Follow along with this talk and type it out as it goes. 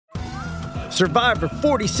Survivor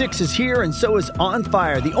 46 is here, and so is On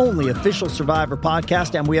Fire, the only official Survivor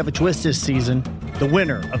podcast, and we have a twist this season. The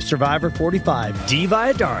winner of Survivor 45, Dee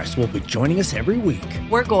Valladares, will be joining us every week.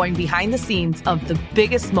 We're going behind the scenes of the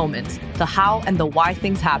biggest moments, the how and the why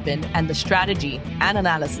things happen, and the strategy and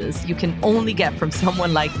analysis you can only get from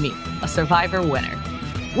someone like me, a Survivor winner.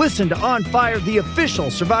 Listen to On Fire, the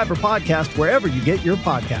official Survivor podcast, wherever you get your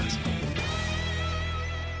podcast.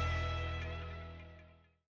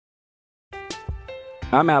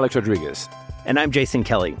 I'm Alex Rodriguez. And I'm Jason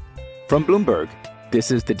Kelly. From Bloomberg,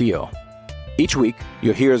 this is The Deal. Each week,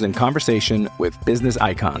 you'll hear us in conversation with business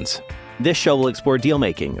icons. This show will explore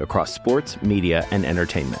deal-making across sports, media, and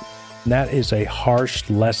entertainment. That is a harsh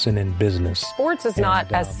lesson in business. Sports is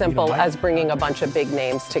not as simple as bringing a bunch of big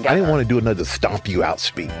names together. I didn't want to do another stomp you out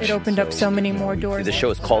speech. It opened up so many more doors. The show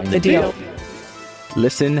is called The Deal.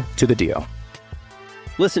 Listen to The Deal.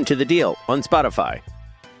 Listen to The Deal on Spotify.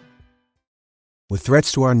 With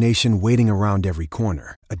threats to our nation waiting around every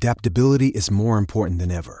corner, adaptability is more important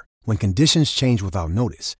than ever. When conditions change without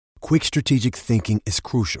notice, quick strategic thinking is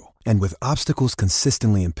crucial. And with obstacles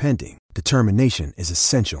consistently impending, determination is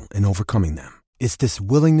essential in overcoming them. It's this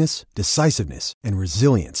willingness, decisiveness, and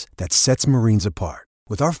resilience that sets Marines apart.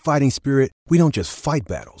 With our fighting spirit, we don't just fight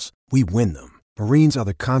battles, we win them. Marines are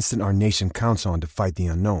the constant our nation counts on to fight the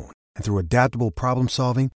unknown. And through adaptable problem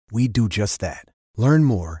solving, we do just that. Learn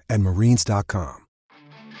more at marines.com.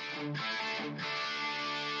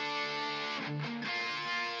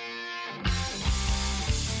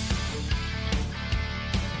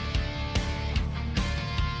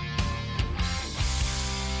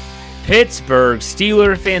 Pittsburgh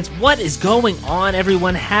Steelers fans, what is going on,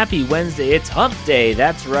 everyone? Happy Wednesday. It's Hump Day.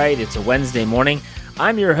 That's right. It's a Wednesday morning.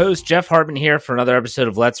 I'm your host, Jeff Hartman, here for another episode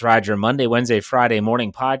of Let's Ride Your Monday, Wednesday, Friday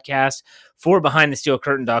morning podcast for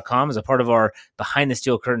BehindTheSteelCurtain.com as a part of our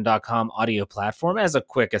BehindTheSteelCurtain.com audio platform. As a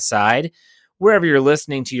quick aside, wherever you're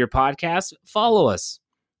listening to your podcast, follow us.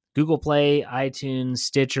 Google Play, iTunes,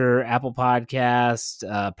 Stitcher, Apple Podcasts,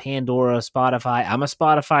 Pandora, Spotify. I'm a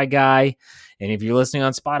Spotify guy. And if you're listening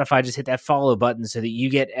on Spotify, just hit that follow button so that you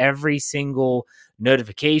get every single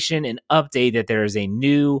notification and update that there is a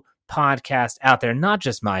new podcast out there, not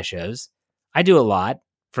just my shows. I do a lot.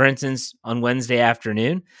 For instance, on Wednesday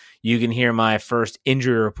afternoon, you can hear my first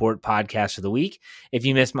injury report podcast of the week. If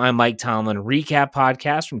you missed my Mike Tomlin recap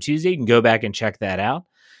podcast from Tuesday, you can go back and check that out.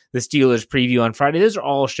 The Steelers preview on Friday. Those are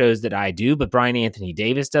all shows that I do, but Brian Anthony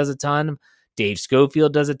Davis does a ton. Dave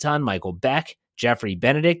Schofield does a ton. Michael Beck, Jeffrey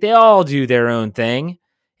Benedict, they all do their own thing,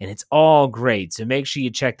 and it's all great. So make sure you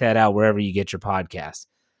check that out wherever you get your podcasts.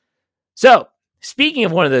 So speaking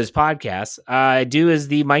of one of those podcasts, I do is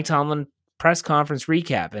the Mike Tomlin press conference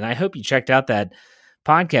recap, and I hope you checked out that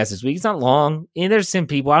podcast this week. It's not long, and there's some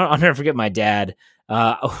people. I'll never forget my dad.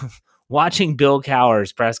 Watching Bill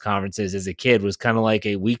Cowher's press conferences as a kid was kind of like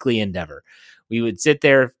a weekly endeavor. We would sit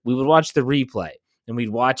there, we would watch the replay, and we'd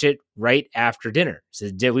watch it right after dinner.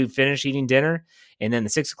 So did we finish eating dinner? And then the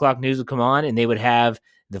 6 o'clock news would come on, and they would have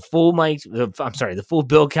the full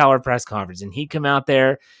Bill Cowher press conference. And he'd come out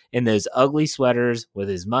there in those ugly sweaters with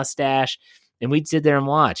his mustache, and we'd sit there and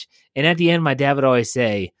watch. And at the end, my dad would always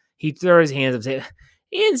say, he'd throw his hands up and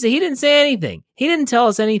say, he didn't say anything. He didn't tell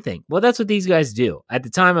us anything. Well, that's what these guys do. At the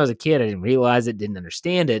time I was a kid, I didn't realize it, didn't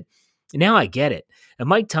understand it. And now I get it. And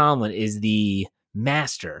Mike Tomlin is the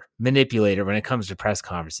master manipulator when it comes to press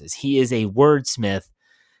conferences. He is a wordsmith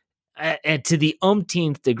to the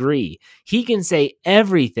umpteenth degree. He can say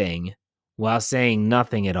everything while saying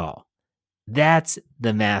nothing at all. That's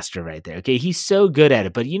the master right there. Okay, he's so good at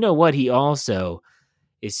it. But you know what? He also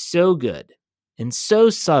is so good and so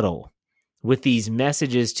subtle with these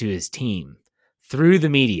messages to his team through the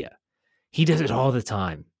media. He does it all the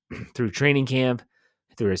time through training camp,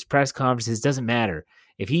 through his press conferences. Doesn't matter.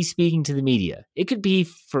 If he's speaking to the media, it could be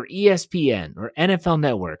for ESPN or NFL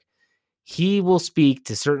Network. He will speak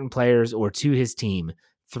to certain players or to his team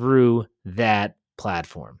through that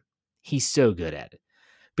platform. He's so good at it.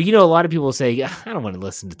 But, a lot of people say, I don't want to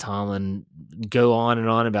listen to Tomlin go on and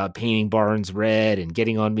on about painting barns red and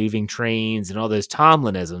getting on moving trains and all those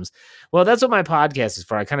Tomlinisms. Well, that's what my podcast is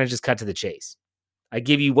for. I kind of just cut to the chase. I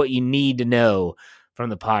give you what you need to know from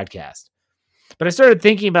the podcast. But I started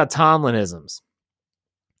thinking about Tomlinisms.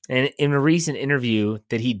 And in a recent interview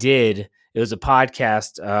that he did, it was a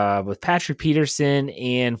podcast with Patrick Peterson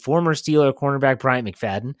and former Steeler cornerback Bryant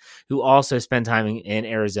McFadden, who also spent time in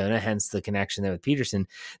Arizona, hence the connection there with Peterson.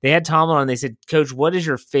 They had Tomlin on. They said, Coach, what is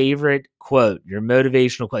your favorite quote, your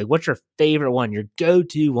motivational quote? What's your favorite one, your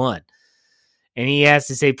go-to one? And he has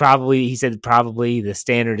to say he said probably the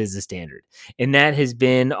standard is the standard. And that has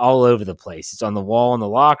been all over the place. It's on the wall in the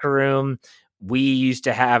locker room, We used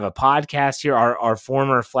to have a podcast here, our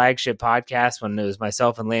former flagship podcast, when it was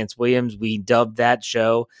myself and Lance Williams. We dubbed that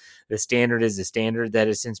show The Standard is the Standard. That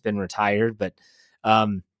has since been retired. But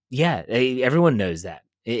everyone knows that.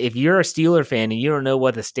 If you're a Steeler fan and you don't know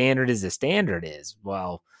what the standard is,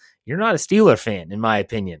 well, you're not a Steeler fan, in my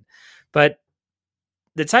opinion. But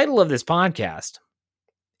the title of this podcast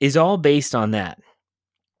is all based on that.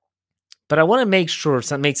 But I want to make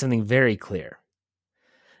something very clear.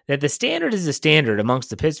 That the standard is the standard amongst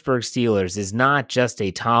the Pittsburgh Steelers is not just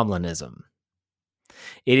a Tomlinism.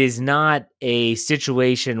 It is not a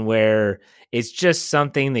situation where it's just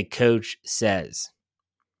something the coach says.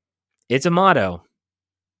 It's a motto.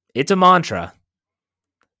 It's a mantra.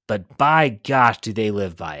 But by gosh, do they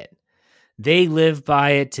live by it. They live by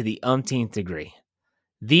it to the umpteenth degree.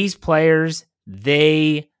 These players,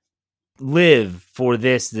 they live for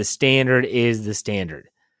this. The standard is the standard.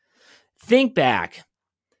 Think back.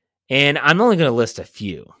 And I'm only going to list a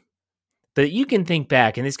few, but you can think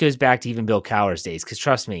back, and this goes back to even Bill Cowher's days, because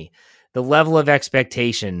trust me, the level of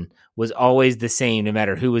expectation was always the same no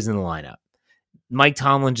matter who was in the lineup. Mike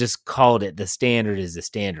Tomlin just called it the standard is the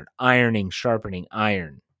standard, ironing, sharpening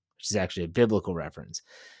iron, which is actually a biblical reference.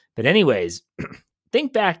 But anyways,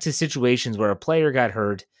 think back to situations where a player got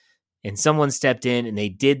hurt and someone stepped in and they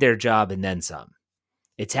did their job and then some.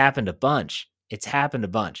 It's happened a bunch.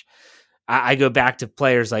 I go back to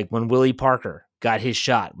players like when Willie Parker got his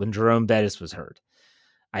shot when Jerome Bettis was hurt.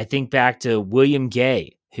 I think back to William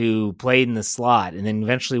Gay, who played in the slot and then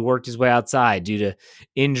eventually worked his way outside due to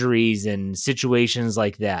injuries and situations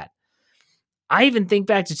like that. I even think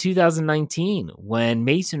back to 2019 when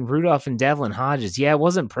Mason Rudolph and Devlin Hodges, it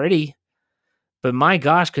wasn't pretty, but my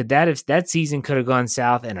gosh, that season could have gone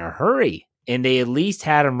south in a hurry. And they at least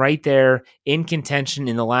had him right there in contention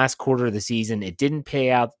in the last quarter of the season. It didn't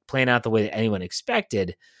plan out the way that anyone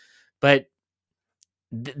expected, but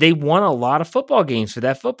they won a lot of football games for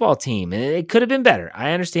that football team, and it could have been better.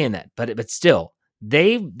 I understand that, but still,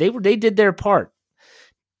 they did their part.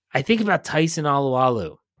 I think about Tyson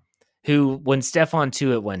Alualu, who when Stephon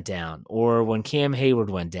Tuitt went down or when Cam Hayward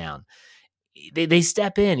went down, they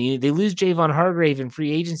step in. They lose Javon Hargrave in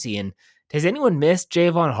free agency, and has anyone missed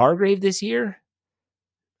Javon Hargrave this year?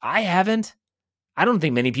 I haven't. I don't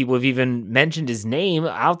think many people have even mentioned his name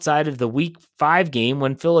outside of the Week 5 game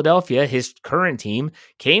when Philadelphia, his current team,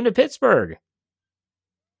 came to Pittsburgh.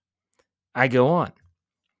 I go on.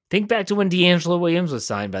 Think back to when DeAngelo Williams was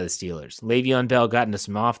signed by the Steelers. Le'Veon Bell got into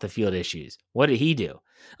some off-the-field issues. What did he do?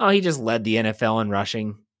 He just led the NFL in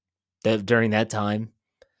rushing during that time.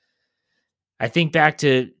 I think back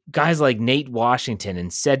to guys like Nate Washington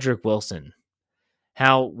and Cedric Wilson,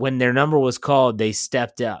 how when their number was called, they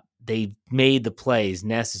stepped up. They made the plays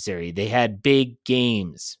necessary. They had big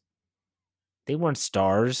games. They weren't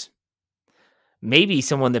stars. Maybe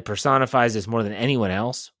someone that personifies this more than anyone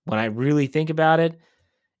else, when I really think about it,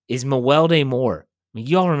 is Mewelde Moore.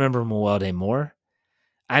 Y'all remember Mewelde Moore?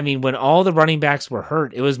 When all the running backs were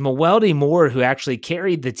hurt, it was Mewelde Moore who actually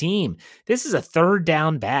carried the team. This is a third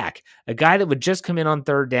down back, a guy that would just come in on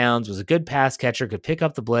third downs, was a good pass catcher, could pick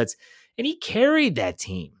up the blitz, and he carried that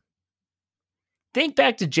team. Think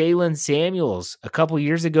back to Jalen Samuels a couple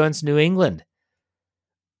years ago in New England.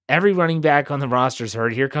 Every running back on the roster is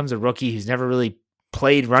hurt. Here comes a rookie who's never really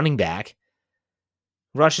played running back,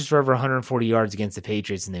 rushes for over 140 yards against the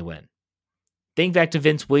Patriots, and they win. Think back to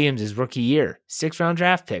Vince Williams' his rookie year, 6th-round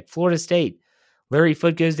draft pick, Florida State. Larry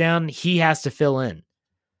Foote goes down, he has to fill in.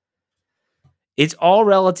 It's all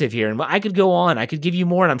relative here, and I could go on. I could give you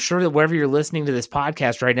more, and I'm sure that wherever you're listening to this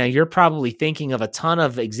podcast right now, you're probably thinking of a ton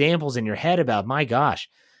of examples in your head about, my gosh,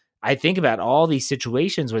 I think about all these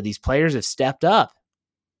situations where these players have stepped up.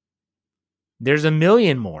 There's a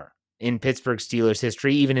million more in Pittsburgh Steelers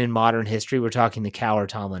history, even in modern history. We're talking the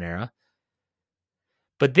Cowher-Tomlin era.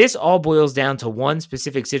 But this all boils down to one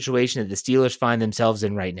specific situation that the Steelers find themselves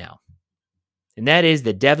in right now. And that is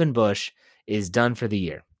that Devin Bush is done for the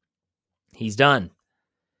year. He's done.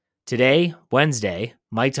 Today, Wednesday,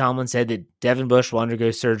 Mike Tomlin said that Devin Bush will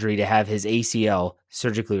undergo surgery to have his ACL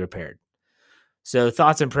surgically repaired. So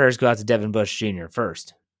thoughts and prayers go out to Devin Bush Jr.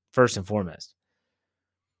 first and foremost.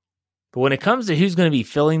 But when it comes to who's going to be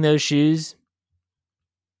filling those shoes,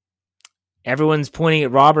 everyone's pointing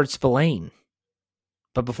at Robert Spillane.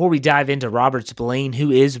 But before we dive into Robert Spillane,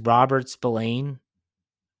 who is Robert Spillane?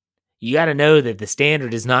 You got to know that the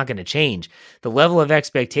standard is not going to change. The level of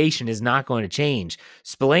expectation is not going to change.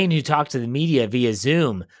 Spillane, who talked to the media via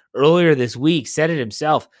Zoom earlier this week, said it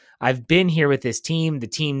himself. I've been here with this team. The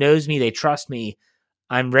team knows me. They trust me.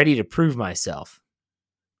 I'm ready to prove myself.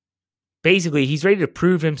 Basically, he's ready to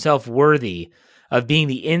prove himself worthy of being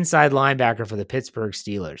the inside linebacker for the Pittsburgh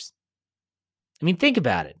Steelers. I mean, think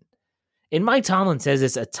about it. And Mike Tomlin says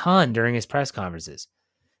this a ton during his press conferences,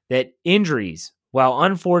 that injuries, while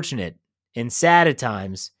unfortunate and sad at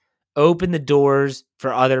times, open the doors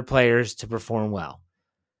for other players to perform well.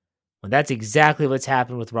 Well, that's exactly what's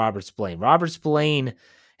happened with Robert Spillane. Robert Spillane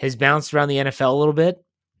has bounced around the NFL a little bit.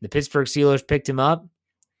 The Pittsburgh Steelers picked him up.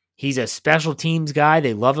 He's a special teams guy.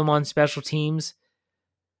 They love him on special teams.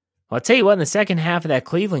 Well, I'll tell you what, in the second half of that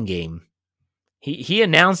Cleveland game, he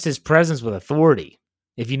announced his presence with authority,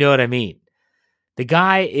 if you know what I mean. The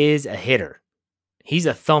guy is a hitter. He's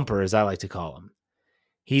a thumper, as I like to call him.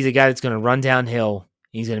 He's a guy that's going to run downhill.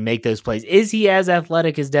 He's going to make those plays. Is he as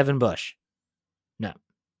athletic as Devin Bush? No.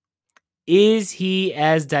 Is he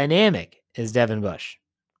as dynamic as Devin Bush?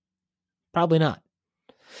 Probably not.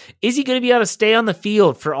 Is he going to be able to stay on the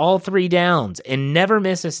field for all 3 downs and never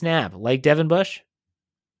miss a snap like Devin Bush?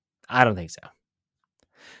 I don't think so.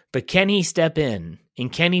 But can he step in,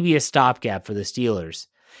 and can he be a stopgap for the Steelers?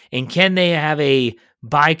 And can they have a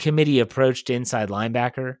by-committee approach to inside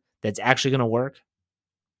linebacker that's actually going to work?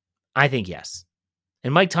 I think yes.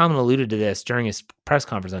 And Mike Tomlin alluded to this during his press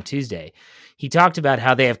conference on Tuesday. He talked about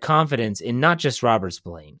how they have confidence in not just Robert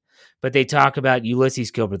Spillane, but they talk about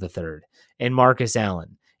Ulysses Gilbert III and Marcus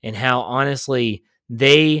Allen, and how honestly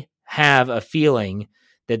they have a feeling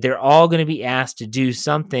that they're all going to be asked to do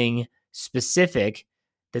something specific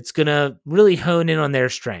that's going to really hone in on their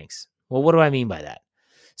strengths. Well, what do I mean by that?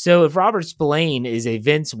 So if Robert Spillane is a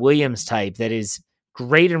Vince Williams type that is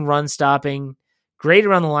great in run stopping, great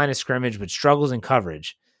around the line of scrimmage, but struggles in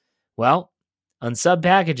coverage, well, on sub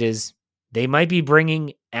packages, they might be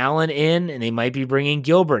bringing Allen in, and they might be bringing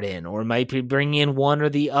Gilbert in, or might be bringing in one or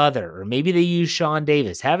the other, or maybe they use Sean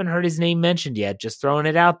Davis. Haven't heard his name mentioned yet, just throwing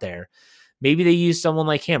it out there. Maybe they use someone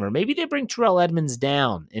like him, or maybe they bring Terrell Edmunds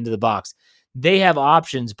down into the box. They have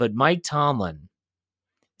options, but Mike Tomlin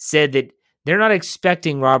said that they're not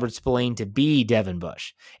expecting Robert Spillane to be Devin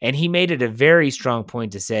Bush. And he made it a very strong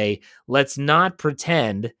point to say, let's not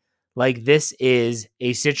pretend like this is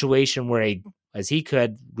a situation where a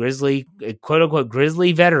quote-unquote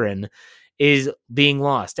grizzly veteran is being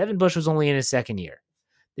lost. Devin Bush was only in his second year.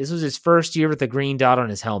 This was his first year with the green dot on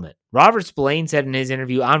his helmet. Robert Spillane said in his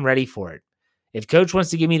interview, I'm ready for it. If coach wants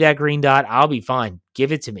to give me that green dot, I'll be fine.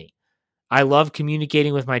 Give it to me. I love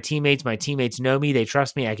communicating with my teammates. My teammates know me. They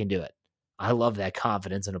trust me. I can do it. I love that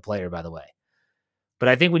confidence in a player, by the way. But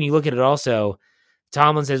I think when you look at it also,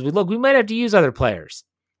 Tomlin says, we might have to use other players.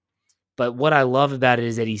 But what I love about it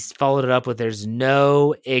is that he's followed it up with there's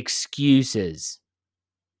no excuses.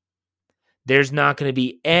 There's not going to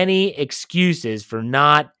be any excuses for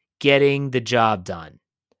not getting the job done.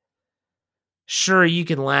 Sure, you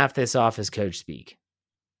can laugh this off as coach speak.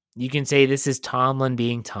 You can say this is Tomlin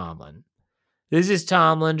being Tomlin. This is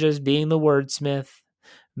Tomlin just being the wordsmith,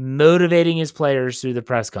 motivating his players through the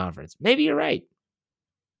press conference. Maybe you're right.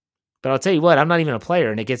 But I'll tell you what, I'm not even a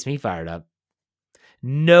player, and it gets me fired up.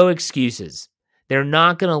 No excuses. They're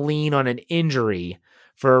not going to lean on an injury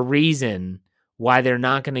for a reason why they're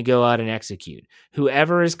not going to go out and execute.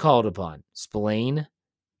 Whoever is called upon, Spillane,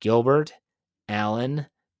 Gilbert, Allen,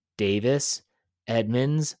 Davis,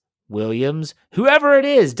 Edmunds, Williams, whoever it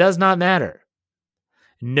is, does not matter.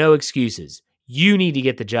 No excuses. You need to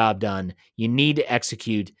get the job done. You need to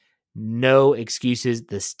execute. No excuses.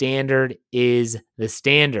 The standard is the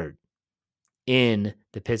standard in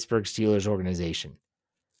the Pittsburgh Steelers organization.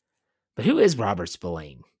 But who is Robert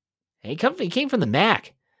Spillane? He came from the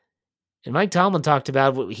MAC. And Mike Tomlin talked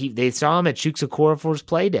about they saw him at Chuks Okorafor's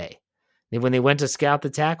play day. When they went to scout the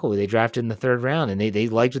tackle, they drafted in the 3rd round, and they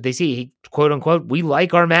liked what they see. He, quote unquote, we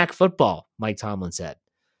like our MAC football, Mike Tomlin said.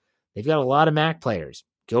 They've got a lot of MAC players.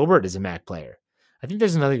 Gilbert is a MAC player. I think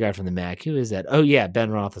there's another guy from the MAC. Who is that? Oh, yeah,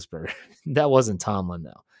 Ben Roethlisberger. That wasn't Tomlin,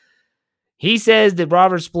 though. He says that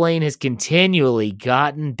Robert Spillane has continually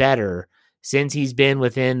gotten better since he's been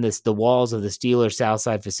within the walls of the Steelers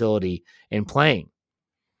Southside facility and playing.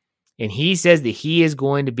 And he says that he is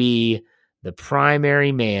going to be the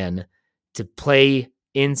primary man to play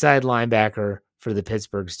inside linebacker for the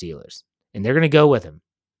Pittsburgh Steelers. And they're going to go with him.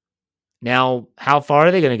 Now, how far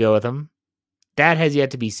are they going to go with him? That has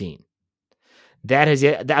yet to be seen.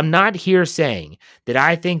 I'm not here saying that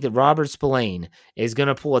I think that Robert Spillane is going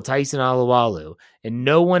to pull a Tyson Alualu and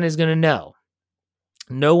no one is going to know.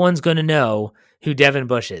 No one's going to know who Devin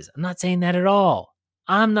Bush is. I'm not saying that at all.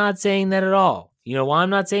 I'm not saying that at all. You know why I'm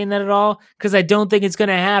not saying that at all? Because I don't think it's going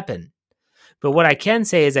to happen. But what I can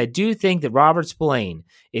say is I do think that Robert Spillane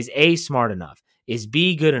is A, smart enough, is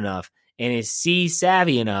B, good enough, and is C,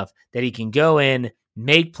 savvy enough that he can go in,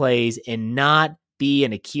 make plays, and not be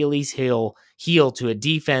an Achilles heel heel to a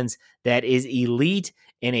defense that is elite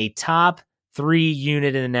in a top 3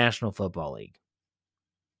 unit in the National Football League.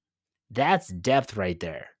 That's depth right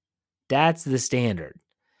there. That's the standard.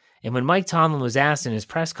 And when Mike Tomlin was asked in his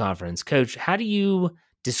press conference, Coach, how do you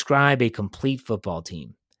describe a complete football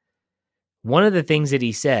team? One of the things that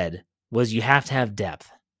he said was you have to have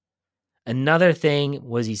depth. Another thing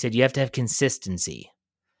was he said you have to have consistency.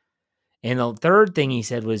 And the third thing he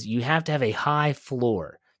said was you have to have a high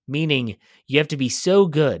floor, meaning you have to be so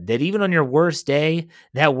good that even on your worst day,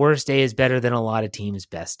 that worst day is better than a lot of teams'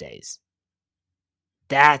 best days.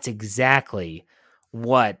 That's exactly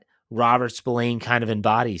what Robert Spillane kind of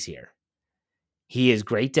embodies here. He is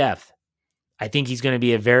great depth. I think he's going to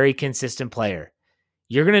be a very consistent player.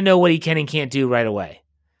 You're going to know what he can and can't do right away.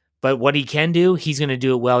 But what he can do, he's going to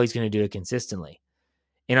do it well. He's going to do it consistently.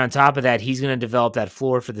 And on top of that, he's going to develop that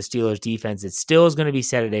floor for the Steelers defense. It still is going to be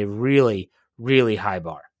set at a really, really high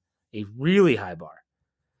bar. A really high bar.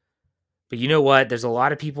 But you know what? There's a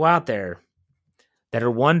lot of people out there that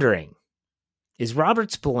are wondering, is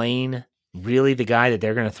Robert Spillane really the guy that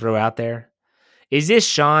they're going to throw out there? Is this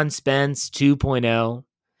Sean Spence 2.0?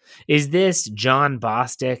 Is this John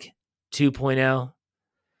Bostic 2.0?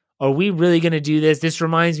 Are we really going to do this? This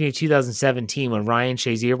reminds me of 2017 when Ryan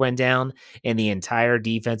Shazier went down and the entire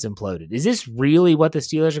defense imploded. Is this really what the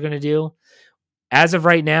Steelers are going to do? As of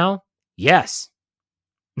right now, yes.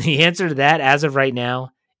 The answer to that, as of right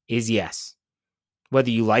now, is yes.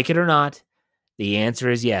 Whether you like it or not, the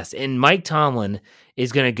answer is yes. And Mike Tomlin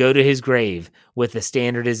is going to go to his grave with the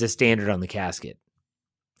standard is a standard on the casket.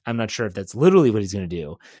 I'm not sure if that's literally what he's going to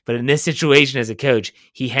do, but in this situation as a coach,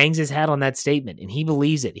 he hangs his hat on that statement and he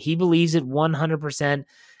believes it. He believes it 100%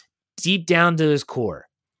 deep down to his core.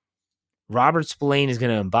 Robert Spillane is going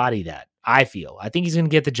to embody that, I feel. I think he's going to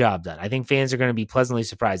get the job done. I think fans are going to be pleasantly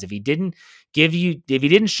surprised. If he didn't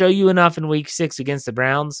show you enough in week 6 against the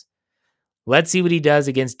Browns, let's see what he does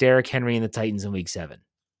against Derrick Henry and the Titans in week 7.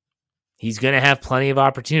 He's going to have plenty of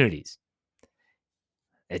opportunities.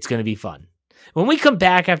 It's going to be fun. When we come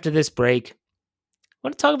back after this break, I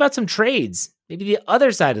want to talk about some trades. Maybe the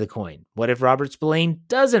other side of the coin. What if Robert Spillane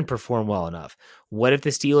doesn't perform well enough? What if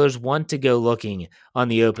the Steelers want to go looking on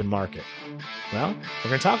the open market? Well,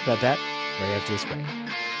 we're going to talk about that right after this break.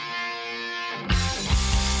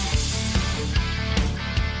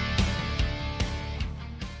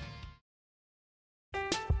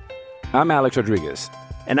 I'm Alex Rodriguez.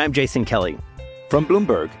 And I'm Jason Kelly. From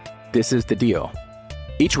Bloomberg, this is The Deal.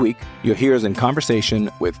 Each week, you'll hear us in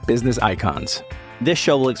conversation with business icons. This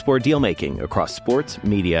show will explore deal-making across sports,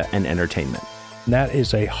 media, and entertainment. That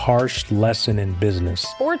is a harsh lesson in business.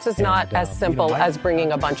 Sports is not as simple as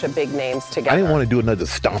bringing a bunch of big names together. I didn't want to do another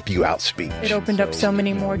stomp you out speech. It opened up so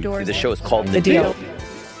many more doors. The show is called The Deal.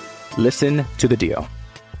 Listen to The Deal.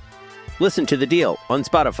 Listen to The Deal on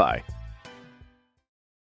Spotify.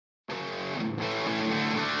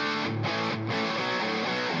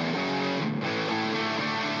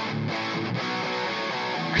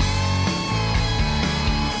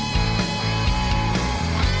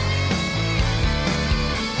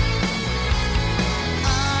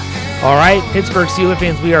 All right, Pittsburgh Steelers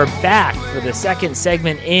fans, we are back for the second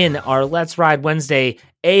segment in our Let's Ride Wednesday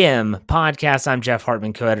AM podcast. I'm Jeff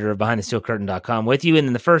Hartman, co-editor of BehindTheSteelCurtain.com with you. And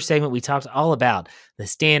in the first segment, we talked all about the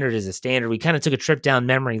standard is a standard. We kind of took a trip down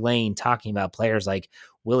memory lane talking about players like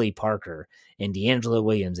Willie Parker and D'Angelo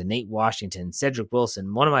Williams and Nate Washington, Cedric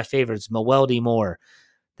Wilson. One of my favorites, Mewelde Moore.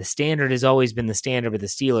 The standard has always been the standard with the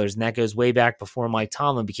Steelers, and that goes way back before Mike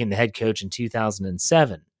Tomlin became the head coach in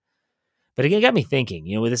 2007. But again, it got me thinking,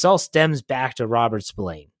 this all stems back to Robert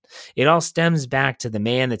Spillane. It all stems back to the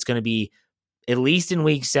man that's going to be, at least in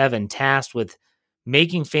week 7, tasked with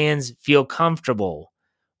making fans feel comfortable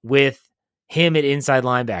with him at inside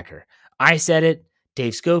linebacker. I said it.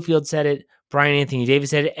 Dave Schofield said it. Brian Anthony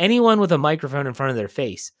Davis said it. Anyone with a microphone in front of their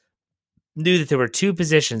face knew that there were 2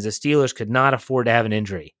 positions the Steelers could not afford to have an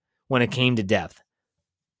injury when it came to depth,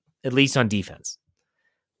 at least on defense.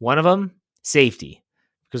 One of them, safety.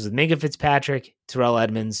 Because with Minkah Fitzpatrick, Terrell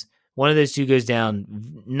Edmonds, one of those 2 goes down,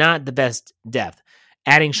 not the best depth.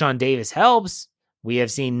 Adding Sean Davis helps. We have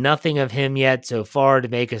seen nothing of him yet so far to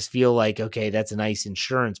make us feel like, okay, that's a nice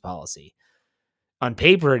insurance policy. On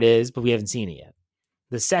paper it is, but we haven't seen it yet.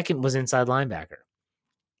 The second was inside linebacker.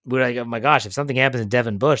 We're like, oh my gosh, if something happens to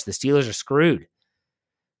Devin Bush, the Steelers are screwed.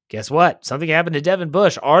 Guess what? Something happened to Devin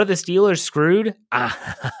Bush. Are the Steelers screwed?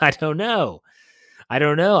 I don't know.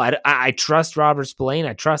 I trust Robert Spillane.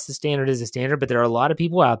 I trust the standard is a standard, but there are a lot of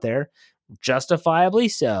people out there, justifiably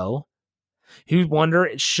so, who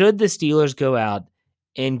wonder, should the Steelers go out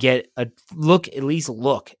and get a look, at least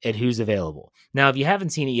look at who's available. Now, if you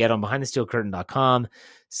haven't seen it yet on BehindTheSteelCurtain.com,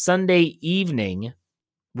 Sunday evening,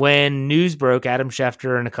 when news broke, Adam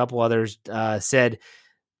Schefter and a couple others said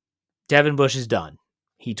Devin Bush is done.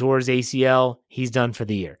 He tore his ACL. He's done for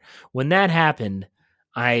the year. When that happened,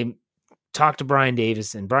 I talked to Brian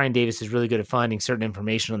Davis, and Brian Davis is really good at finding certain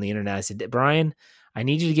information on the internet. I said, Brian, I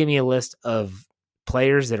need you to give me a list of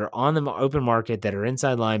players that are on the open market that are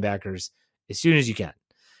inside linebackers as soon as you can.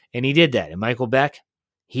 And he did that. And Michael Beck,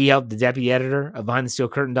 he helped, the deputy editor of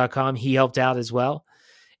BehindTheSteelCurtain.com. He helped out as well.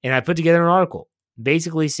 And I put together an article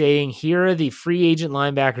basically saying, here are the free agent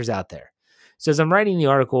linebackers out there. So as I'm writing the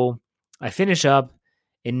article, I finish up,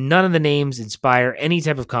 and none of the names inspire any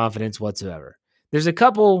type of confidence whatsoever. There's a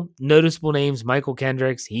couple noticeable names. Michael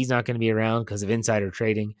Kendricks, he's not going to be around because of insider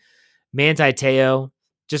trading. Manti Te'o,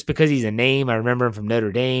 just because he's a name, I remember him from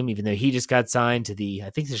Notre Dame, even though he just got signed to the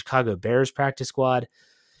Chicago Bears practice squad.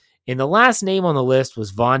 And the last name on the list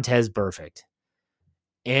was Vontaze Burfict.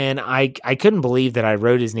 And I couldn't believe that I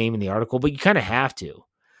wrote his name in the article, but you kind of have to,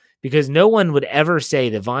 because no one would ever say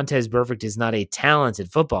that Vontaze Burfict is not a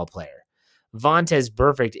talented football player. Vontaze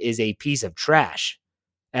Burfict is a piece of trash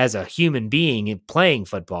as a human being in playing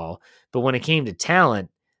football, but when it came to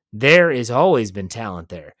talent, there has always been talent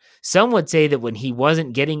there. Some would say that when he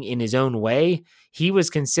wasn't getting in his own way, he was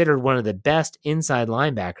considered one of the best inside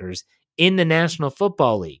linebackers in the National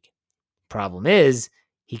Football League. Problem is,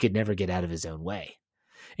 he could never get out of his own way.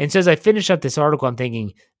 And so as I finish up this article, I'm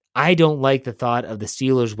thinking, I don't like the thought of the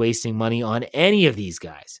Steelers wasting money on any of these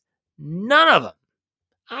guys. None of them.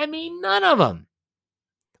 I mean, none of them.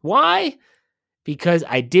 Why? Because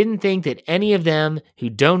I didn't think that any of them who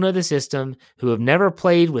don't know the system, who have never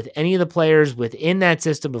played with any of the players within that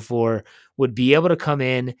system before, would be able to come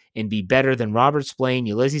in and be better than Robert Spillane,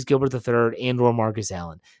 Ulysses Gilbert III, and or Marcus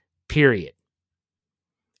Allen. Period.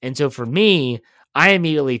 And so for me, I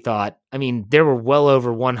immediately thought, I mean, there were well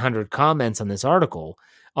over 100 comments on this article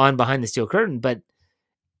on Behind the Steel Curtain, but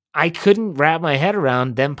I couldn't wrap my head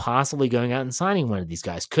around them possibly going out and signing one of these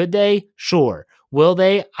guys. Could they? Sure. Will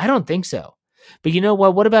they? I don't think so. But you know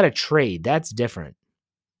what? What about a trade? That's different.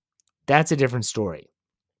 That's a different story.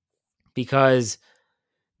 Because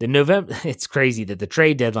it's crazy that the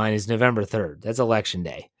trade deadline is November 3rd. That's election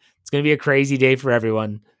day. It's going to be a crazy day for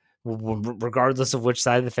everyone, regardless of which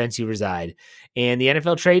side of the fence you reside. And the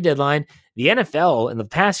NFL trade deadline, the NFL in the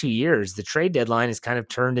past few years, the trade deadline has kind of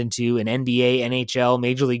turned into an NBA, NHL,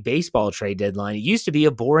 Major League Baseball trade deadline. It used to be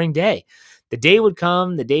a boring day. The day would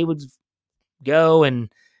come, the day would go,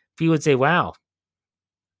 and people would say, wow,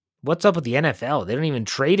 what's up with the NFL? They don't even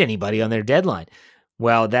trade anybody on their deadline.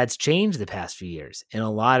 Well, that's changed the past few years, and a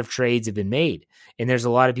lot of trades have been made. And there's a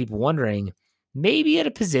lot of people wondering, maybe at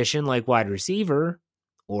a position like wide receiver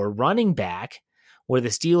or running back, where the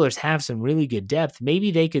Steelers have some really good depth,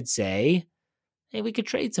 maybe they could say, hey, we could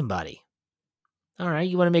trade somebody. All right,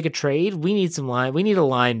 you want to make a trade? We need we need a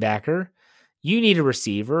linebacker. You need a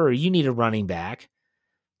receiver, or you need a running back.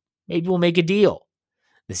 Maybe we'll make a deal.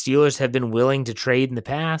 The Steelers have been willing to trade in the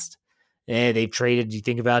past. They've traded, you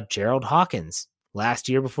think about Gerald Hawkins. Last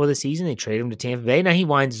year before the season, they traded him to Tampa Bay. Now he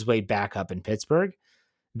winds his way back up in Pittsburgh.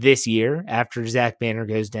 This year, after Zach Banner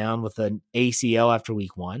goes down with an ACL after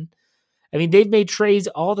week 1. I mean, they've made trades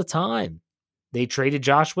all the time. They traded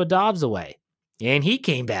Joshua Dobbs away, and he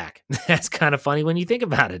came back. That's kind of funny when you think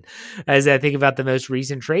about it, as I think about the most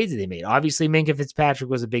recent trades that they made. Obviously, Minkah Fitzpatrick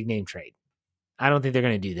was a big name trade. I don't think they're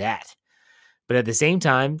going to do that. But at the same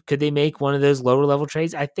time, could they make one of those lower level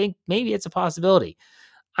trades? I think maybe it's a possibility.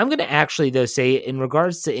 I'm going to actually, though, say in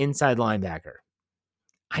regards to inside linebacker,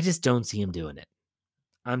 I just don't see him doing it.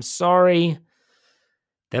 I'm sorry.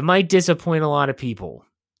 That might disappoint a lot of people.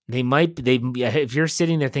 If you're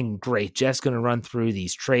sitting there thinking, great, Jeff's going to run through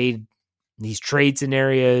these trade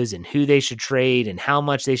scenarios and who they should trade and how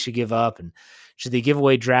much they should give up and should they give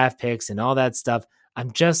away draft picks and all that stuff,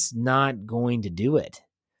 I'm just not going to do it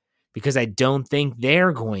because I don't think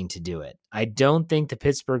they're going to do it. I don't think the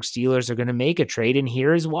Pittsburgh Steelers are going to make a trade, and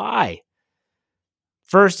here is why.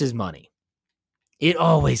 First is money. It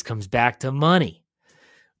always comes back to money.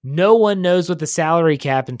 No one knows what the salary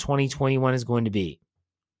cap in 2021 is going to be.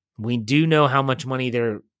 We do know how much money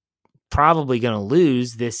they're probably going to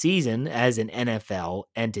lose this season as an NFL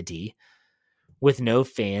entity with no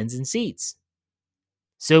fans and seats.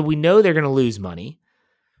 So we know they're going to lose money.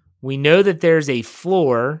 We know that there's a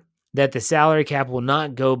floor that the salary cap will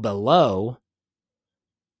not go below.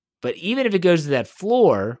 But even if it goes to that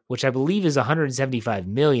floor, which I believe is $175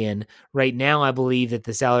 million, right now I believe that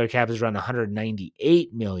the salary cap is around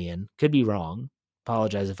 $198 million. Could be wrong.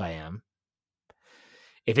 Apologize if I am.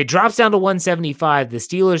 If it drops down to 175, the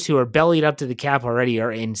Steelers, who are bellied up to the cap already,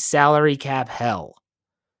 are in salary cap hell.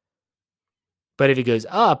 But if it goes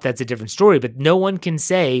up, that's a different story. But no one can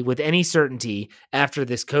say with any certainty after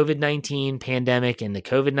this COVID-19 pandemic and the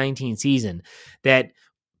COVID-19 season that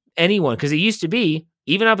anyone, because it used to be,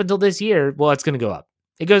 even up until this year, well, it's going to go up.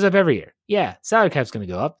 It goes up every year. Yeah, salary cap's going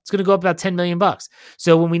to go up. It's going to go up about $10 million.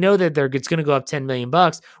 So when we know that it's going to go up $10 million,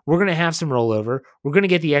 we're going to have some rollover. We're going to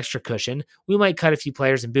get the extra cushion. We might cut a few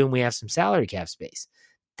players and boom, we have some salary cap space.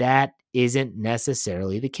 That isn't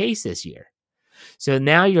necessarily the case this year. So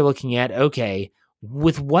now you're looking at, okay,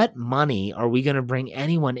 with what money are we going to bring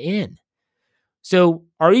anyone in? So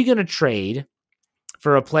are you going to trade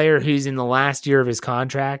for a player who's in the last year of his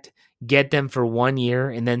contract, get them for 1 year,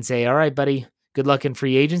 and then say, all right, buddy, good luck in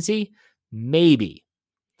free agency? Maybe.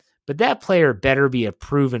 But that player better be a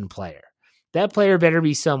proven player. That player better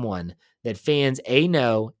be someone that fans, A,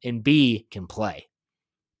 know, and B, can play.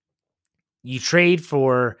 You trade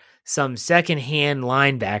for some secondhand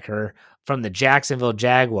linebacker from the Jacksonville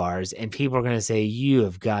Jaguars, and people are going to say, you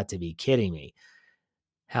have got to be kidding me.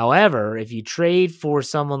 However, if you trade for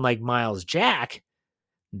someone like Myles Jack,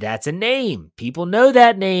 that's a name. People know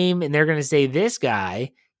that name, and they're going to say, this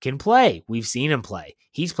guy can play. We've seen him play.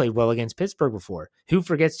 He's played well against Pittsburgh before. Who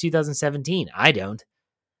forgets 2017? I don't.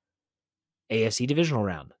 AFC divisional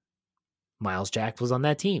round. Myles Jack was on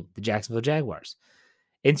that team, the Jacksonville Jaguars.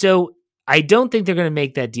 And so I don't think they're going to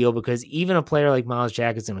make that deal because even a player like Myles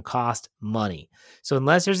Jack is going to cost money. So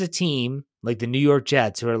unless there's a team like the New York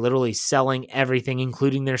Jets who are literally selling everything,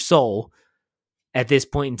 including their soul, at this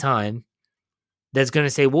point in time, that's going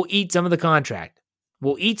to say, we'll eat some of the contract.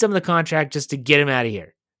 We'll eat some of the contract just to get him out of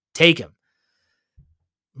here. Take him.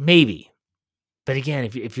 Maybe. But again,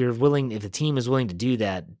 if you're willing, if the team is willing to do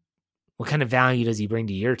that, what kind of value does he bring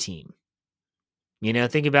to your team? You know,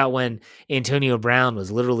 think about when Antonio Brown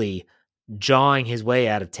was literally jawing his way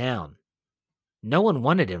out of town. No one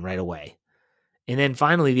wanted him right away. And then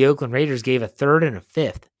finally, the Oakland Raiders gave a third and a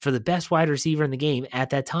fifth for the best wide receiver in the game at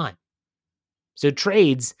that time. So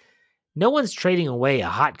trades, no one's trading away a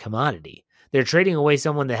hot commodity. They're trading away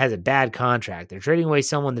someone that has a bad contract. They're trading away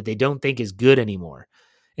someone that they don't think is good anymore.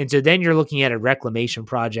 And so then you're looking at a reclamation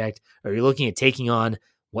project, or you're looking at taking on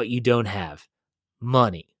what you don't have.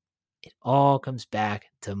 Money. It all comes back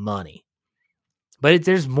to money. But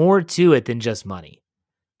there's more to it than just money.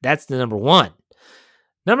 That's the number one.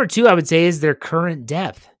 Number two, I would say, is their current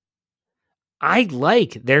depth. I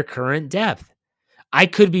like their current depth. I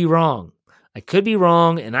could be wrong.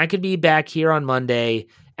 And I could be back here on Monday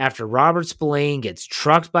after Robert Spillane gets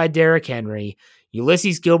trucked by Derrick Henry,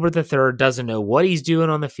 Ulysses Gilbert III doesn't know what he's doing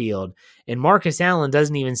on the field, and Marcus Allen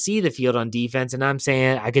doesn't even see the field on defense, and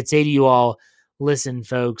I could say to you all, listen,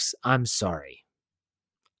 folks, I'm sorry.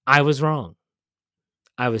 I was wrong.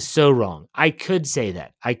 I was so wrong. I could say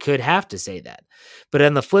that. I could have to say that. But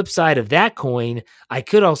on the flip side of that coin, I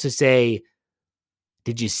could also say,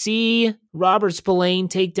 did you see Robert Spillane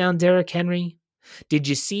take down Derrick Henry? Did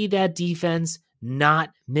you see that defense not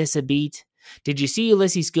miss a beat? Did you see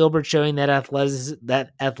Ulysses Gilbert showing that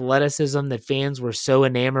athleticism that fans were so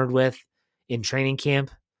enamored with in training camp?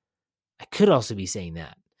 I could also be saying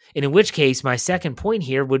that. And in which case, my second point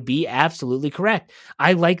here would be absolutely correct.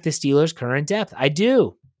 I like the Steelers' current depth. I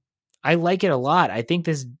do. I like it a lot. I think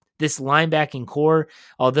this linebacking core,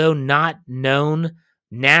 although not known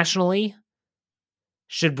nationally,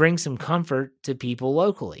 should bring some comfort to people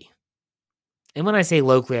locally. And when I say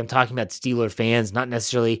locally, I'm talking about Steeler fans, not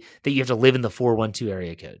necessarily that you have to live in the 412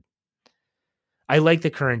 area code. I like the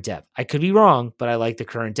current depth. I could be wrong, but I like the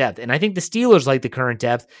current depth. And I think the Steelers like the current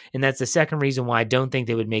depth, and that's the second reason why I don't think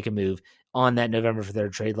they would make a move on that November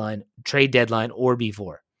 3rd trade deadline or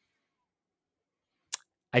before.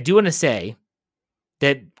 I do want to say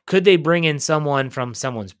that could they bring in someone from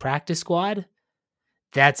someone's practice squad?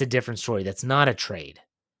 That's a different story. That's not a trade.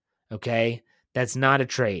 Okay? That's not a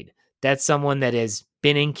trade. That's someone that has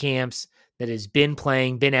been in camps, that has been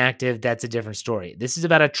playing, been active. That's a different story. This is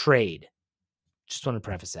about a trade. Just want to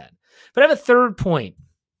preface that. But I have a third point.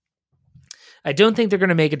 I don't think they're going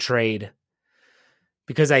to make a trade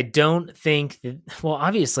because I don't think that, well,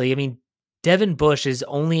 obviously, I mean, Devin Bush is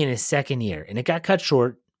only in his second year, and it got cut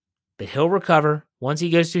short, but he'll recover once he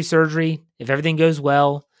goes through surgery. If everything goes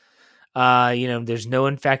well, there's no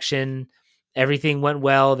infection, everything went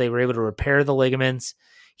well, they were able to repair the ligaments.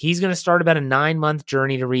 He's going to start about a 9-month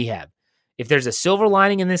journey to rehab. If there's a silver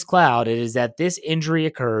lining in this cloud, it is that this injury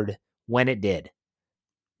occurred when it did.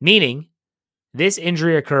 Meaning, this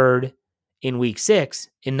injury occurred in week 6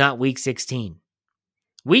 and not week 16.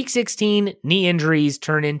 Week 16, knee injuries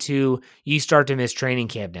turn into you start to miss training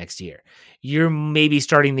camp next year. You're maybe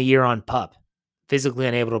starting the year on PUP, physically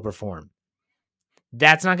unable to perform.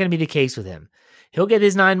 That's not going to be the case with him. He'll get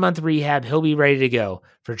his 9-month rehab. He'll be ready to go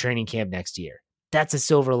for training camp next year. That's a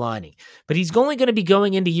silver lining. But he's only going to be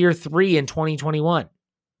going into year 3 in 2021.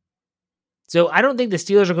 So I don't think the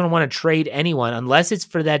Steelers are going to want to trade anyone unless it's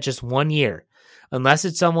for that just 1 year. Unless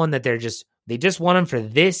it's someone that they just want him for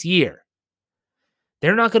this year.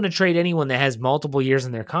 They're not going to trade anyone that has multiple years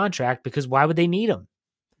in their contract because why would they need him?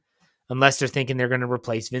 Unless they're thinking they're going to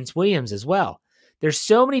replace Vince Williams as well. There's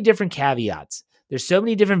so many different caveats. There's so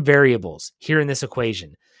many different variables here in this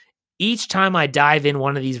equation. Each time I dive in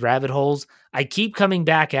one of these rabbit holes, I keep coming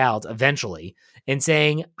back out eventually and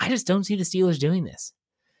saying, I just don't see the Steelers doing this.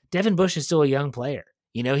 Devin Bush is still a young player.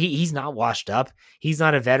 You know, he's not washed up. He's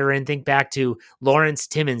not a veteran. Think back to Lawrence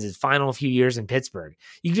Timmons' final few years in Pittsburgh.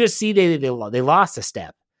 You can just see they lost a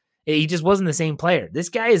step. He just wasn't the same player. This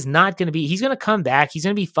guy is not going to be, he's going to come back. He's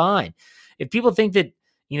going to be fine. If people think that,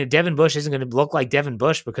 you know, Devin Bush isn't going to look like Devin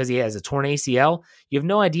Bush because he has a torn ACL, you have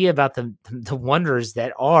no idea about the wonders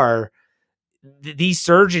that are these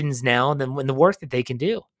surgeons now and the work that they can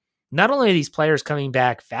do. Not only are these players coming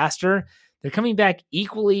back faster, they're coming back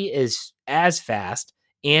equally as fast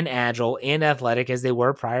and agile and athletic as they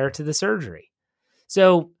were prior to the surgery.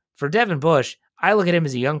 So for Devin Bush, I look at him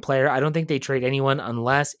as a young player. I don't think they trade anyone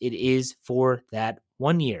unless it is for that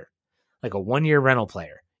 1 year, like a 1-year rental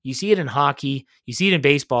player. You see it in hockey. You see it in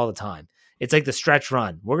baseball all the time. It's like the stretch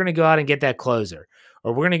run. We're going to go out and get that closer,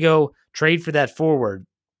 or we're going to go trade for that forward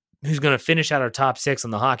who's going to finish out our top 6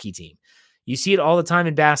 on the hockey team. You see it all the time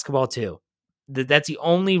in basketball too. That's the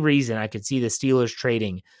only reason I could see the Steelers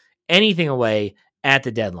trading anything away at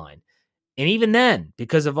the deadline. And even then,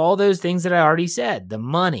 because of all those things that I already said, the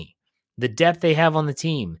money, the depth they have on the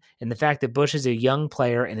team, and the fact that Bush is a young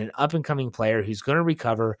player and an up-and-coming player who's going to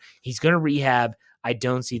recover, he's going to rehab, I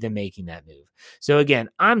don't see them making that move. So again,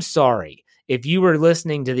 I'm sorry if you were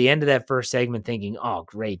listening to the end of that first segment thinking, oh,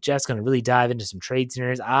 great, Jeff's going to really dive into some trade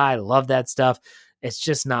scenarios. I love that stuff. It's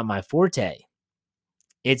just not my forte.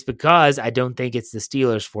 It's because I don't think it's the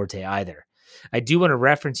Steelers' forte either. I do want to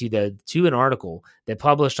reference you, though, to an article that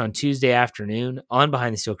published on Tuesday afternoon on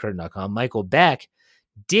BehindTheSteelCurtain.com. Michael Beck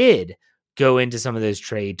did go into some of those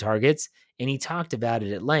trade targets, and he talked about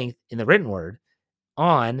it at length in the written word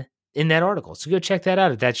in that article. So go check that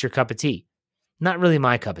out if that's your cup of tea. Not really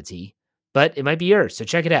my cup of tea, but it might be yours, so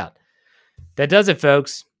check it out. That does it,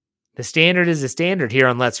 folks. The standard is the standard here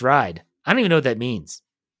on Let's Ride. I don't even know what that means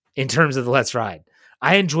in terms of the Let's Ride.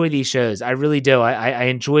 I enjoy these shows. I really do. I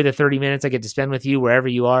enjoy the 30 minutes I get to spend with you wherever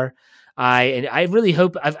you are. I really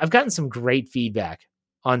hope I've gotten some great feedback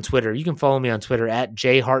on Twitter. You can follow me on Twitter at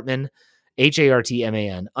jhartman,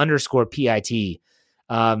 HARTMAN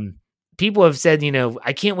 _PIT. People have said, you know,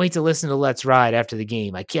 I can't wait to listen to Let's Ride after the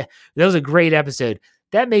game. That was a great episode.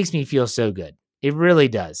 That makes me feel so good. It really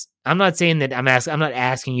does. I'm not saying that I'm not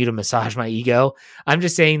asking you to massage my ego. I'm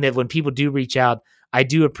just saying that when people do reach out, I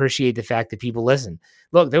do appreciate the fact that people listen.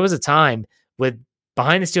 Look, there was a time with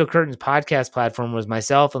Behind the Steel Curtains podcast platform was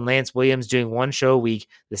myself and Lance Williams doing one show a week.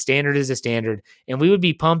 The standard is a standard. And we would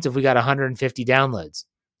be pumped if we got 150 downloads.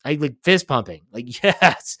 Like fist pumping. Like,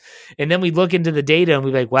 yes. And then we look into the data and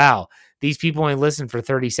we'd be like, wow, these people only listened for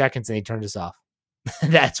 30 seconds and they turned us off.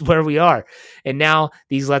 That's where we are. And now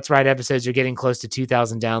these Let's Ride episodes are getting close to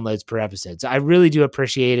 2,000 downloads per episode. So I really do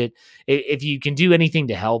appreciate it. If you can do anything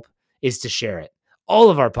to help, is to share it. All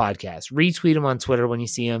of our podcasts, retweet them on Twitter when you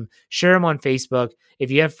see them, share them on Facebook. If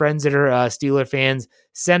you have friends that are Steeler fans,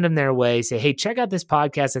 send them their way. Say, hey, check out this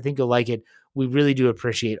podcast. I think you'll like it. We really do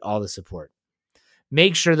appreciate all the support.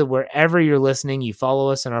 Make sure that wherever you're listening, you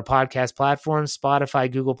follow us on our podcast platforms, Spotify,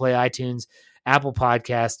 Google Play, iTunes, Apple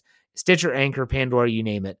Podcast, Stitcher, Anchor, Pandora, you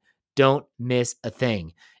name it. Don't miss a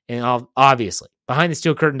thing. And obviously,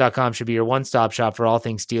 BehindTheSteelCurtain.com should be your one-stop shop for all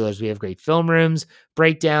things Steelers. We have great film rooms,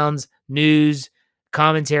 breakdowns, news,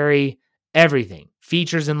 commentary, everything.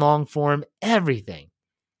 Features in long form, everything.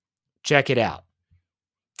 Check it out.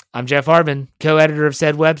 I'm Jeff Harbin, co-editor of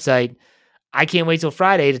said website. I can't wait till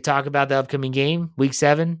Friday to talk about the upcoming game, Week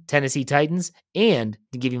 7, Tennessee Titans, and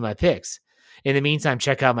to give you my picks. In the meantime,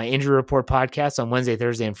 check out my Injury Report podcast on Wednesday,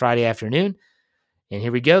 Thursday, and Friday afternoon. And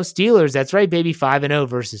here we go. Steelers, that's right, baby, 5-0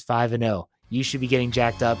 versus 5-0. You should be getting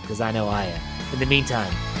jacked up because I know I am. In the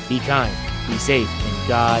meantime, be kind, be safe, and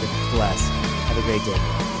God bless. Have a great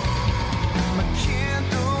day.